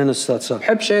դերոճմենը ստացա։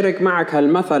 بحب شارك معك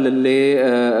هالمثل اللي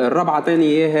الرب عطاني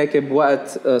اياه هيك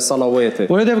بوقت صلواتي.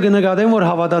 Որովհետև կնկատեմ, որ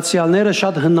հավատացյալները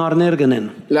շատ հնարներ կնեն։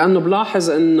 لانه بلاحظ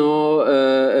انه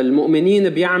المؤمنين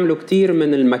بيعملوا كثير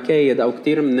من المكايد او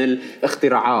كثير من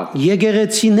الاختراعات.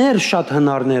 Եկեղեցիներ շատ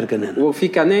հնարներ կնեն։ وفي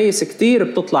كنايس كثير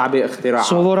بتطلع باختراعات.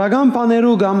 Սովորական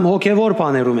բաներու կամ հոգևոր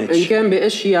բաներու մեջ։ ان كان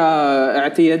باشياء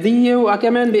اعتياديه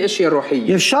وكمان باشياء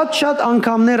روحيه. Եվ շատ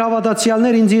անգամներ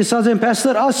հավատացյալներ ինձ ասած են,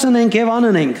 «Պաստոր, ասնենք եւ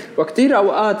անենք»։ وكثير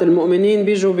اوقات المؤمنين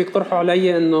بيجوا بيقترحوا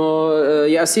علي انه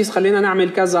يا اسيس خلينا نعمل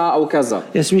كذا او كذا.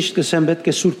 Ես միշտ կսեմ պետք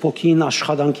է Սուրբ Հոգին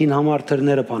աշխատանքին համար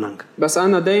թրները բանանք։ بس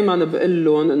انا دائما بقول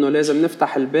لهم انه لازم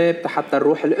نفتح الباب حتى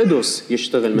الروح القدس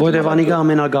يشتغل مثل Որովհետև անիկա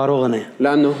ամենագարողն է։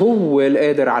 لانه هو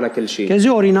القادر على كل شيء. Քեզի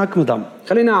օրինակ մտամ։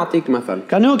 خليني اعطيك مثل.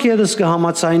 Կանոք եդս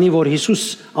կհամաձայնի, որ Հիսուս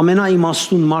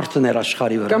ամենաիմաստուն մարդն էր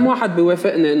աշխարհի վրա։ كم واحد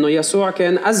بيوافقني انه يسوع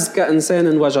كان اذكى انسان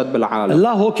انوجد بالعالم.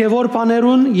 Լա հոգևոր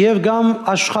բաներուն եւ կամ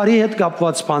աշխարհի հետ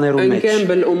կապված բաներուն ان մեջ։ كان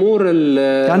بالامور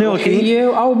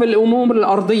الروحيه او بالامور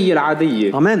الارضيه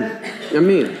العاديه. Ամեն։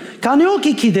 امين. Կանոք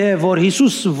գիտե, որ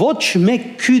Հիսուս ոչ մեկ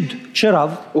քյուդ չրավ,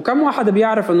 وكم واحد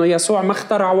بيعرف انه يسوع ما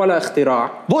اخترع ولا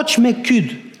اختراع ոչ մեկ քյուդ։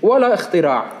 ولا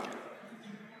اختراع.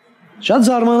 Շատ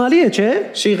զարմանալի է, չէ՞։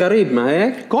 شيء غريب ما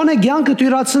هيك؟ Կոնե ցանկը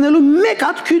դյուրացնելու մեկ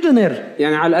հատ քյուդներ։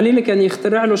 يعني على القليل كان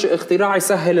يخترع له شيء اختراع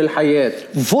يسهل الحياه.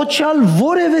 Ոչալ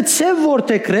որևէ ցև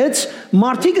որտեքրեց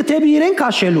մարդիկը դեպի իրեն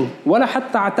քաշելու։ ولا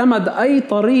حتى اعتمد اي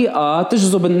طريقه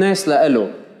تجذب الناس لإله.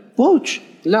 Ոչ։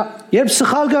 لا Երբ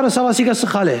սխալ գարը սավասիկա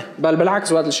սխալ է։ بل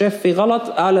بالعكس وقت شاف في غلط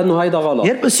قال انه هيدا غلط.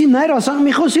 Երբ ասի նայր ասանք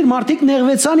մի խոսիր մարդիկ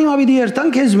նեղվեցան հիմա պիտի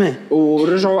երթան քեզ մե։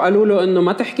 ورجعوا قالوا له انه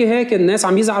ما تحكي هيك الناس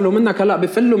عم يزعلوا منك هلا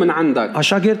بفلوا من عندك.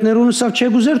 Աշակերտներուն սավ չէ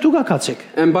գուզեր դու գացեք։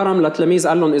 انبرم لتلاميذ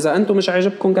قال لهم اذا انتم مش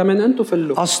عاجبكم كمان انتم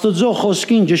فلوا. Աստծո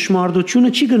խոսքին ճշմարտությունը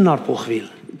չի գնար փոխվել։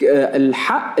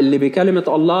 الحق اللي بكلمة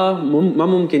الله ما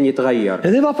ممكن يتغير.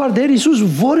 Հետևաբար դեր Հիսուս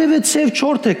որևէ ցև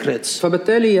չորտեքրեց։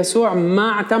 فبالتالي يسوع ما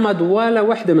اعتمد ولا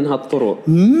وحدة من هالطرق.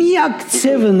 Միակ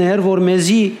ցևն էր, որ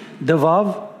մեզի դվավ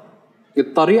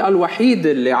الطريقة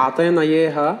الوحيدة اللي أعطينا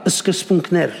إياها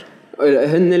սկզբունքներ,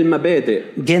 هن المبادئ.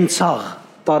 գենցաղ,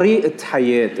 طريقة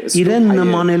حياة. իրեն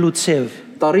նմանելու ցև,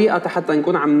 طريقة حتى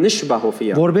نكون عم نشبهه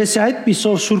فيها. որբեսի այդ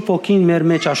պիսով Սուրբ Հոգին մեր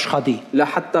մեջ աշխատի։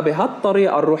 لحتى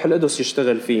بهالطريقة الروح القدس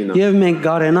يشتغل فينا. Եվ մենք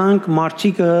գարենանք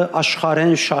մարդիկը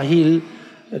աշխարհեն շահիլ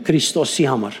Քրիստոսի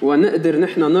համար։ ونقدر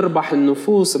نحن نربح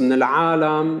النفوس من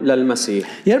العالم للمسيح.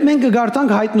 Երբ մենք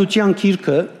գարտանք հայտնության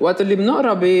գիրքը, وقت اللي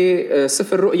بنقرا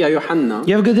بسفر رؤيا يوحنا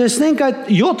եւ գտեսնենք այդ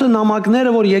 7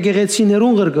 նամակները, որ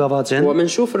եկեղեցիներուն գրգված են,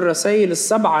 ومنشوف الرسائل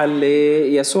السبعة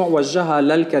اللي يسوع وجهها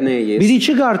للكنايس. պիտի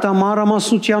չգարտա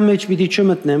մանրամասնության մեջ պիտի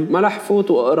չմտնեմ, ما رح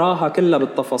فوت واقراها كلها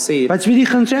بالتفاصيل. բայց պիտի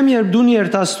խնդրեմ, երբ դու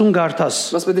երթաստուն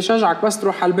գարտաս։ بس بدي شجعك بس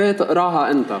تروح على البيت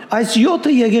اقراها انت. Այս 7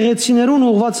 եկեղեցիներուն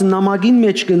ուղված նամակին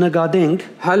մեջ կնկատենք,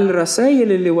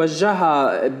 هالرسائل اللي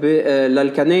وجهها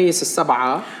للكنايس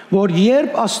السبعة որ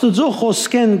երբ Աստծո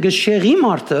խոսքեն գշեղի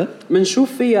մարդը, منشوف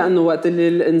فيها انه وقت اللي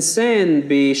الانسان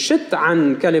بيشت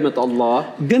عن كلمة الله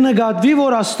կնկատվի,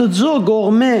 որ Աստծո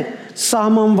գողմե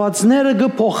սահմանվածները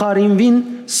կփոխարինվին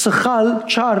սխալ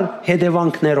չար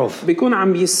հետևանքներով։ بيكون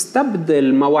عم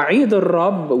يستبدل مواعيد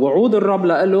الرب وعود الرب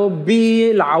له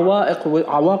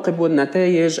بالعواقب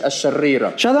والنتائج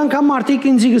الشريرة. Շատ անգամ մարդիկ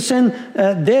ինձ գսեն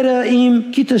դերը իմ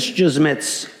քիթս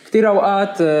ջզմեց։ كثير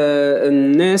اوقات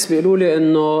الناس بيقولوا لي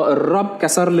انه الرب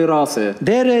كسر لي راسي.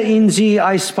 Դերը ինձի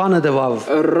այս բանը դվավ։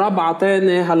 الرب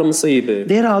عطاني هالمصيبة.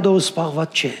 Դերը ադո սպաղված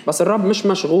չէ։ بس الرب مش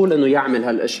مشغول انه يعمل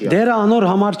هالاشياء. Դերը անոր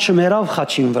համար չմերավ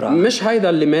խաչին վրա։ مش هيدا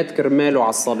اللي مات كرماله على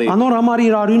الصليب. Անոր համար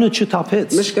իր արյունը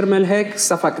չթափեց։ مش كرمال هيك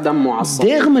سفك دمه على الصليب.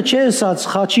 Դեղը չէ ասած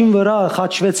խաչին վրա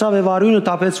խաչվեցավ եւ արյունը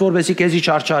թափեց, որովհետեւ քեզի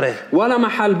չարչարե։ ولا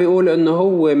محل بيقول انه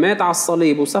هو مات على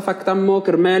الصليب وسفك دمه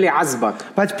كرمالي عذبك.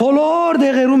 Բայց բոլոր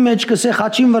դեղերում մեջ կսե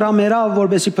խաչին վրա մեռավ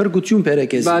որբեսի փրկություն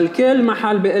բերեք بل كل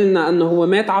محل بيقلنا انه هو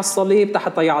مات على الصليب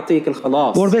حتى يعطيك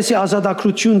الخلاص որբեսի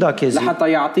ազատագրություն տա քեզ لحتى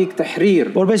يعطيك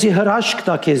تحرير որբեսի հրաշք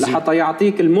տա քեզ لحتى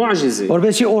يعطيك المعجزة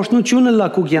որբեսի օրհնությունը լա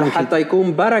քու կյանքի حتى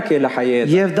يكون بركة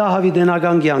لحياتك եւ դա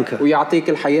հավիտենական կյանքը ويعطيك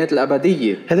الحياة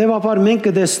الأبدية հետեւաբար մենք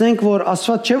կտեսնենք որ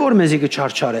Աստված չէ որ մեզի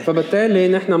կչարչարե فبالتالي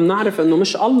نحن بنعرف انه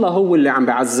مش الله هو اللي عم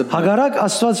بيعذبنا հագարակ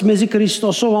Աստված մեզի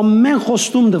Քրիստոսով ամեն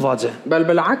խոստում դված է بل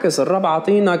بالعكس الرب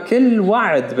عطينا كل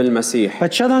وعد بالمسيح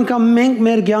բայց շատ անգամ մենք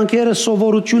մեր կյանքերը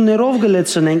սովորություններով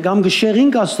գլեցնենք կամ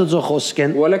գշեղինք Աստծո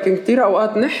խոսքեն ولكن كثير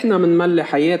اوقات نحن بنملي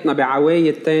حياتنا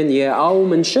بعوايد تانية او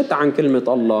منشت عن كلمة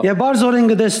الله եւ բարձորեն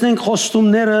կտեսնենք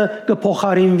խոստումները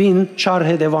կփոխարինվին չար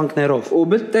հետևանքներով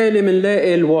وبالتالي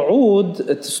بنلاقي الوعود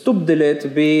استبدلت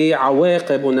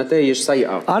بعواقب ونتائج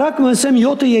سيئة Արագ մսեմ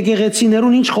 7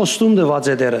 եկեղեցիներուն ինչ խոստում դված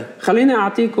է դերը خليني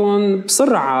اعطيكم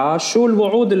بسرعة شو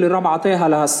الوعود اللي الرب عطاها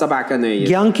لهالسبع كنايس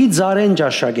կյանքի ծառեն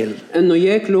ճաշակել انه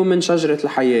ياكلوا من شجرة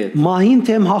الحياة մահին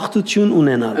թեմ հաղթություն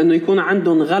ունենալ انه يكون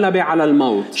عندهم غلبة على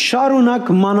الموت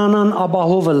շարունակ մանանան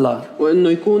ապահովը լա وانه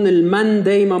يكون المن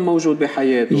دايما موجود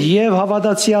بحياتهم եւ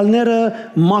հավատացյալները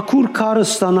մաքուր քարը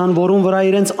ստանան որուն վրա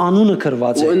իրենց անունը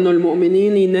գրված է وانه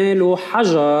المؤمنين ينالوا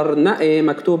حجر نقي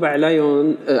مكتوب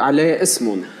عليه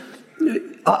اسمهم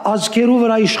ազգերու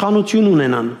վրա իշխանություն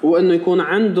ունենան وانه يكون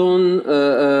عندهم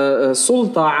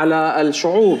سلطة على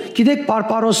الشعوب գիտեք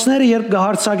պարպարոսները երբ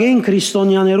գահարցագեին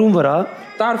քրիստոնյաներուն վրա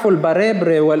تعرفوا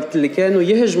البرابرة اللي كانوا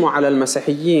يهجموا على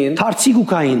المسيحيين թարցիկ ու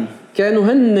կային كانوا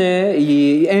هن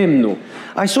يآمنوا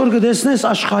այսօր կտեսնես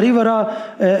աշխարհի վրա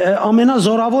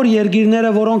ամենազորավոր երկիրները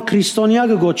որոնք քրիստոնյա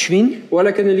կգոչվին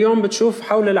ولكن اليوم بتشوف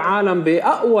حول العالم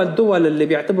بأقوى الدول اللي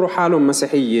بيعتبروا حالهم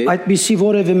مسيحية այդպիսի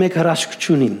որևէ մեկ հրաշք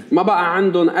չունին ما بقى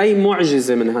عندهم أي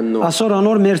معجزة من هالنوع այսօր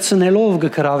անոր մերցնելով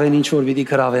կկրավեն ինչ որ պիտի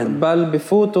կրավեն بل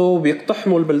بفوتوا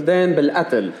وبيقتحموا البلدان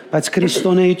بالقتل բայց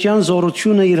քրիստոնեության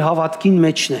զորությունը իր հավատքին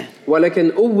մեջն է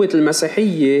ولكن قوة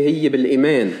المسيحية هي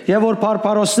بالإيمان եւ որ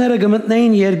պարպարոսները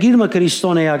գմտնեին երգիրը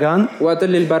քրիստոնեական وقت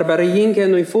اللي البربريين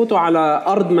كانوا يفوتوا على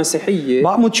أرض مسيحية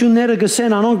բամությունները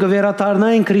գսեն անոն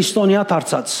գվերաթարնային քրիստոնյա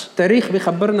դարձած التاريخ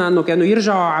بيخبرنا أنه كانوا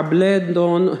يرجعوا على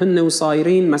بلادهم هن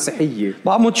وصايرين مسيحية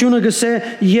բամությունը գսե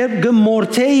երբ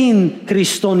գմորթեին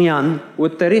քրիստոնյան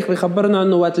والتاريخ بيخبرنا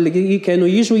أنه وقت اللي كانوا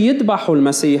يجوا يذبحوا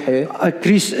المسيحي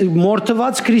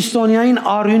մորթված քրիստոնյային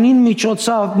արյունին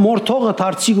միջոցով մորթողը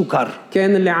դարձիկ ու կար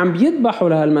كان اللي عم بيذبحوا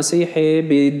لهالمسيحي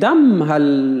بدم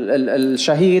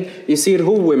الشهيد يصير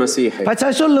هو مسيحي բայց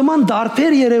այսօր լման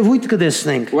դարբեր երևույթ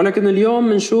կտեսնենք ولكن اليوم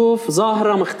بنشوف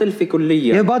ظاهرة مختلفة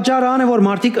كليا եւ բաժարանը որ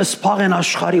մարդիկ սփաղ են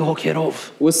աշխարհի հոգերով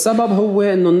والسبب هو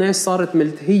انه الناس صارت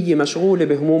ملتهية مشغولة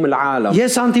بهموم العالم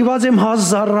ես անտիված եմ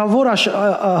հազարավոր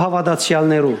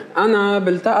հավատացյալներու انا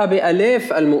بلتقى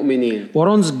بآلاف المؤمنين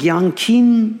որոնց կյանքին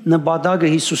նպատակը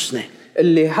Հիսուսն է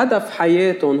اللي هدف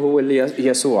حياتهم هو اللي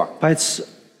يسوع բայց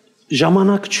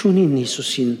ժամանակ չունին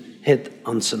Հիսուսին հետ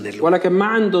անցնելու ولكن ما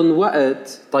عندهم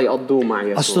وقت تيقضوه مع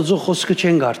يسوع Աստծո խոսքը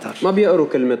չեն գարտար ما بيقروا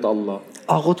كلمة الله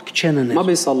աղոթք չեն ما անել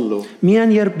بيصلوا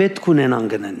միան երբ պետք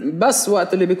ունենան գնեն بس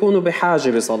وقت اللي بيكونوا بحاجة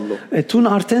بيصلوا Այդուն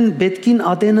արդեն պետքին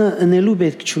ադենը ընելու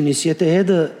պետք չունիս եթե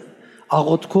հետը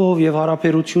աղոթքով եւ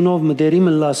հարաբերությունով մտերիմ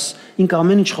լաս ինք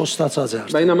ամեն ինչ խոստացած է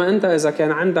بينما انت اذا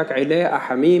كان عندك علاقة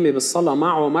حميمة بالصلاة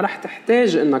معه ما رح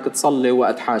تحتاج انك تصلي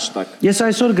وقت حاجتك Ես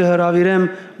այսօր կհրավիրեմ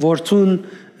որթուն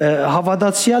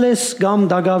հավատացյալ ես կամ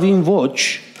դակավին ոչ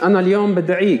أنا اليوم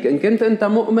بدعيك إن كنت أنت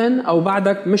مؤمن أو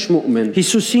بعدك مش مؤمن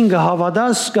Հիսուսին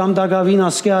կհավատաս կամ դակավին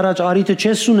ասկե առաջ արիթը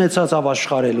չես ունեցած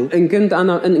ավաշխարելու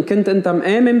إن كنت أنت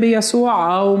مآمن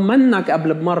بيسوع أو منك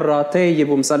قبل بمرة تايب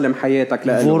ومسلم حياتك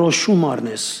لإله որոշում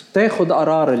առնես تاخد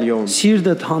قرار اليوم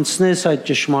սիրտդ հանցնես այդ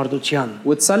ճշմարտության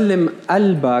وتسلم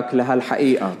قلبك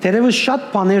لهالحقيقة Տերևս շատ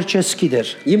բաներ չես գիտեր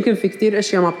يمكن في كتير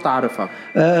أشياء ما بتعرفها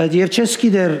եւ չես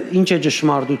գիտեր ինչ է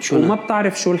ճշմարտությունը وما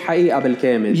بتعرف شو الحقيقة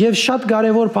بالكامل եւ շատ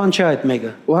կարեւոր բան չէ այդ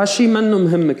մեկը وهالشي منه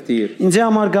مهم كتير ինձ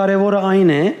համար կարեւորը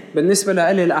այն է بالنسبة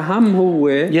لإلي الأهم هو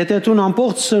եթե դու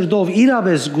ամբողջ սրտով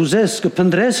իրավես գուզես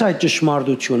կփնտրես այդ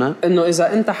ճշմարտությունը إنه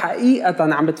إذا أنت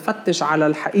حقيقة عم بتفتش على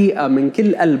الحقيقة من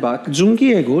كل قلبك ձունկի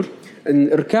եգուր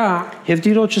اركع եւ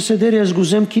դիրոջս է դեր ես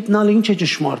գուզեմ գիտնալ ինչ է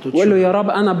ճշմարտությունը وقول له يا رب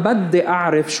أنا بدي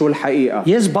أعرف شو الحقيقة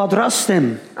ես պատրաստ եմ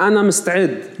أنا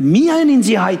مستعد միայն ինձ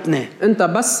հայտնե أنت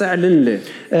بس اعلن لي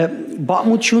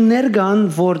բամություններ կան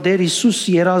որ դեր Հիսուս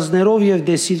երազներով եւ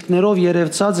դեսիլքներով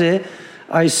երևցած է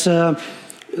այս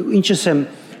ինչս եմ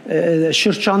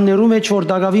շրջաններում մեջ որ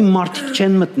դակավին մարդիկ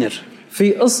չեն մտներ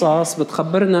في قصص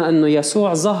بتخبرنا أنه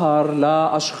يسوع ظهر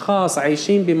لأشخاص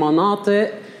عايشين بمناطق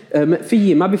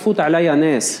في ما بفوت عليها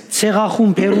ناس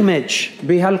ցեղախում փերու մեջ։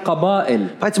 بهالقبائل،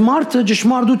 Բայց մարդը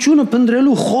ճշմարտությունը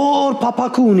փնտրելու խոր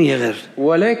փափակու ունի եղեր։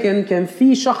 ولكن كان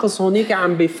في شخص هونيك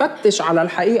عم بيفتش على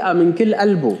الحقيقة من كل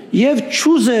قلبه Եվ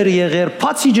ճուզեր եղեր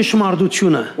բացի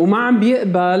ճշմարտությունը։ وما عم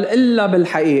بيقبل إلا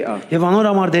بالحقيقة. Եվ անոր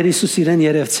համար Տեր Հիսուս իրեն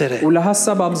երևցեր է։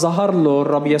 ولهالسبب ظهر له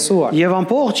الرب يسوع Եվ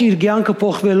ամբողջ իր կյանքը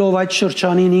փոխվելով այդ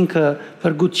շրջանին ինքը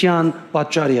փրկության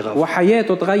պատճառ եղավ։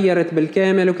 وحياته تغيرت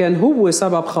بالكامل وكان هو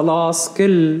سبب خلاص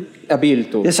كل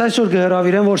قبيلته. Ես այսօր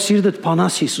կհրավիրեմ, որ սիրտդ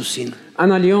փանաս Հիսուսին։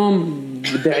 أنا اليوم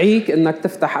بدعيك إنك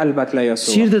تفتح قلبك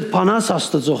ليسوع، Սիրտդ փանաս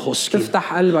Աստծո խոսքին։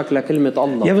 تفتح قلبك لكلمة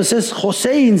الله Եվ ասես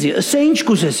խոսեի ինձ, ասե ինչ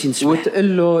կուզես ինձ։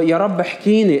 وتقول له يا رب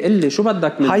احكيني، قل لي شو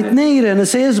بدك مني. Հայտնե իրեն,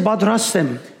 ասե ես պատրաստ եմ։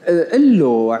 قل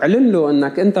له، اعلن له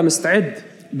إنك أنت مستعد.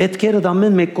 Պետքերդ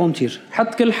ամեն մեկ կոնտիր։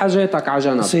 حط كل حاجاتك على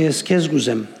جنب. Ասե ես քեզ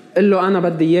գուզեմ։ قل له أنا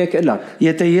بدي إياك إلك،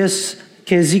 Եթե ես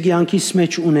քեզի կյանքիս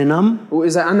մեջ ունենամ,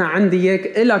 وإذا أنا عندي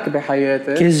إياك إلك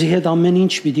بحياتي քեզի հետ ամեն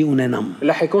ինչ պիտի ունենամ։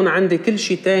 رح يكون عندي كل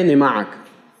شيء تاني معك.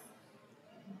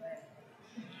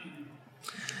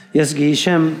 Ես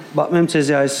գիշեմ, բացեմ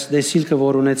ցեզի այս դեսիլքը,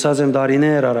 որ ունեցած եմ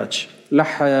դարիներ առաջ։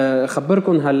 رح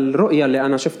أخبركم هالرؤية اللي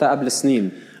أنا شفتها قبل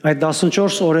سنين. Այդ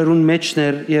 14 օրերուն մեջն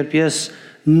էր, երբ ես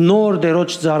նոր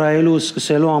դերոջ ծառայելու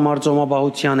սկսելու համար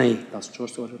ծոմաբահության էի։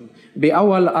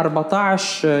 بأول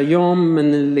 14 يوم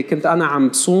من اللي كنت أنا عم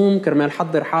بصوم كرمال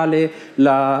حضر حالي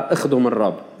لأخدم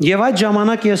الرب. Եվ այդ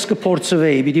ժամանակ ես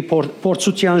կփորձվեի, պիտի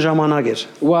փորձության ժամանակ էր։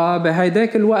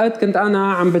 وبهيداك الوقت كنت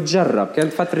أنا عم بتجرب،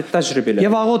 كانت فترة تجربة لي.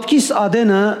 Եվ աղոթքիս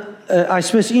ադենը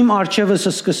այսպես իմ արջևս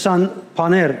սկսան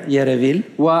բաներ երևիլ։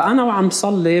 وأنا وعم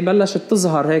صلي بلشت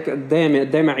تظهر هيك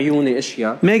قدام عيوني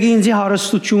أشياء. Մեկը ինձի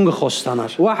հարստություն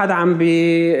կխոստանար։ واحد عم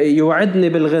بيوعدني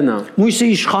بالغنى Մույսը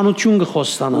իշխանություն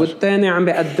կխոստանար։ والثاني عم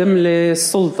بيقدم لي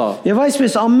السلطة. Եվ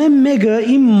այսպես ամեն մեկը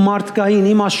իմ մարդկային,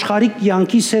 իմ աշխարհիկ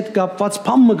յանքիս հետ կապված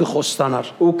բամը կխոստանար։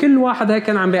 وكل واحد هيك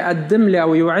كان عم بيقدم لي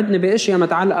أو يوعدني بأشياء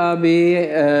متعلقة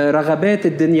برغبات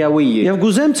الدنيوية. Եվ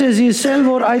գուզեմ ցեզի ասել,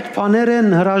 որ այդ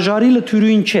բաներն հրաժարիլը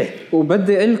թյուրին չէ։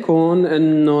 وبدي أقول لكم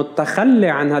إنه التخلي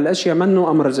عن هالأشياء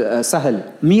منه أمر سهل.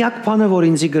 Միակ բանը, որ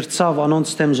ինձի գրծավ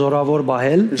անոնց դեմ զորավոր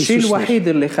բահել, الشيء الوحيد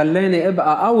اللي خلاني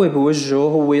أبقى قوي بوجهه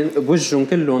هو بوجههم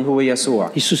كلهم هو يسوع.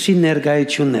 Հիսուսի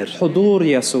ներկայությունն էր։ حضور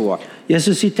يسوع.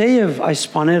 Եսուսի թեև այս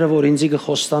բաները, որ ինձի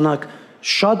կխոստանակ,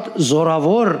 շատ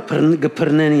զորավոր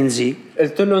կփռնեն ինձի։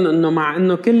 قلت لهم إنه مع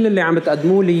إنه كل اللي عم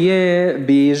بتقدموا لي إياه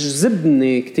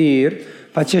بيجذبني كتير.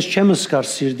 Բայց ես չեմ զգար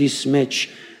սիրտիս մեջ,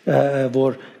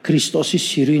 որ Քրիստոսի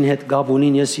սիրուն հետ գաբ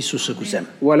ունին, ես Հիսուսը գուզեմ։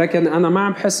 ولكن أنا ما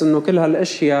عم بحس إنه كل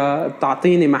هالأشياء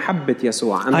بتعطيني محبة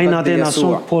يسوع. أنا Այն بدي ադեն ասում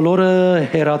يسوع. բոլորը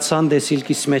հերացան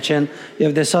դեսիլքիս մեջ են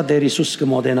եւ դեսա Տեր Հիսուս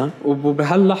կմոդենա։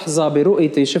 وبهاللحظة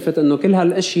برؤيتي شفت إنه كل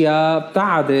هالأشياء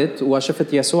ابتعدت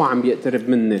وشفت يسوع عم بيقترب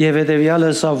مني. Եվ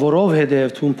հետեւյալը սա որով հետեւ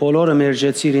դու բոլորը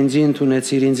մերժեցիր ինձի,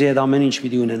 ընդունեցիր ինձի հետ ամեն ինչ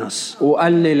պիտի ունենաս։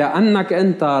 وقال لي لأنك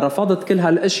أنت رفضت كل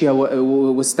هالأشياء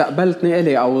واستقبلتني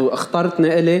إلي أو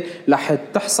اخترتني إلي رح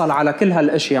تحصل على كل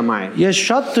هالأشياء معي. Ես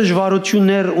շատ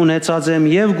դժվարություններ ունեցած եմ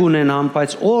եւ գունենամ,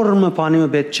 բայց օրը բանի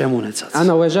պետք չեմ ունեցած։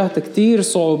 أنا واجهت كتير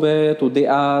صعوبات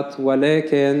وضيقات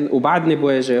وبعدني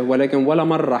بواجه ولكن ولا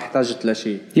مرة احتجت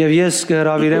لشيء. Եվ ես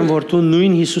կհրավիրեմ, որ դու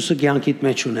նույն Հիսուսը կյանքիդ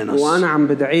մեջ ունենաս։ وأنا عم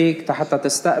بدعيك حتى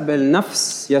تستقبل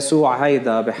نفس يسوع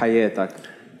هيدا بحياتك.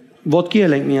 Ոտքի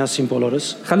ենք միասին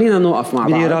բոլորս։ خلينا نوقف مع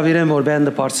Մի بعض. հրավիրեմ, որ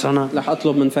բանդը բարձրանա։ رح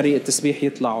أطلب من فريق التسبيح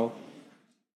يطلعوا.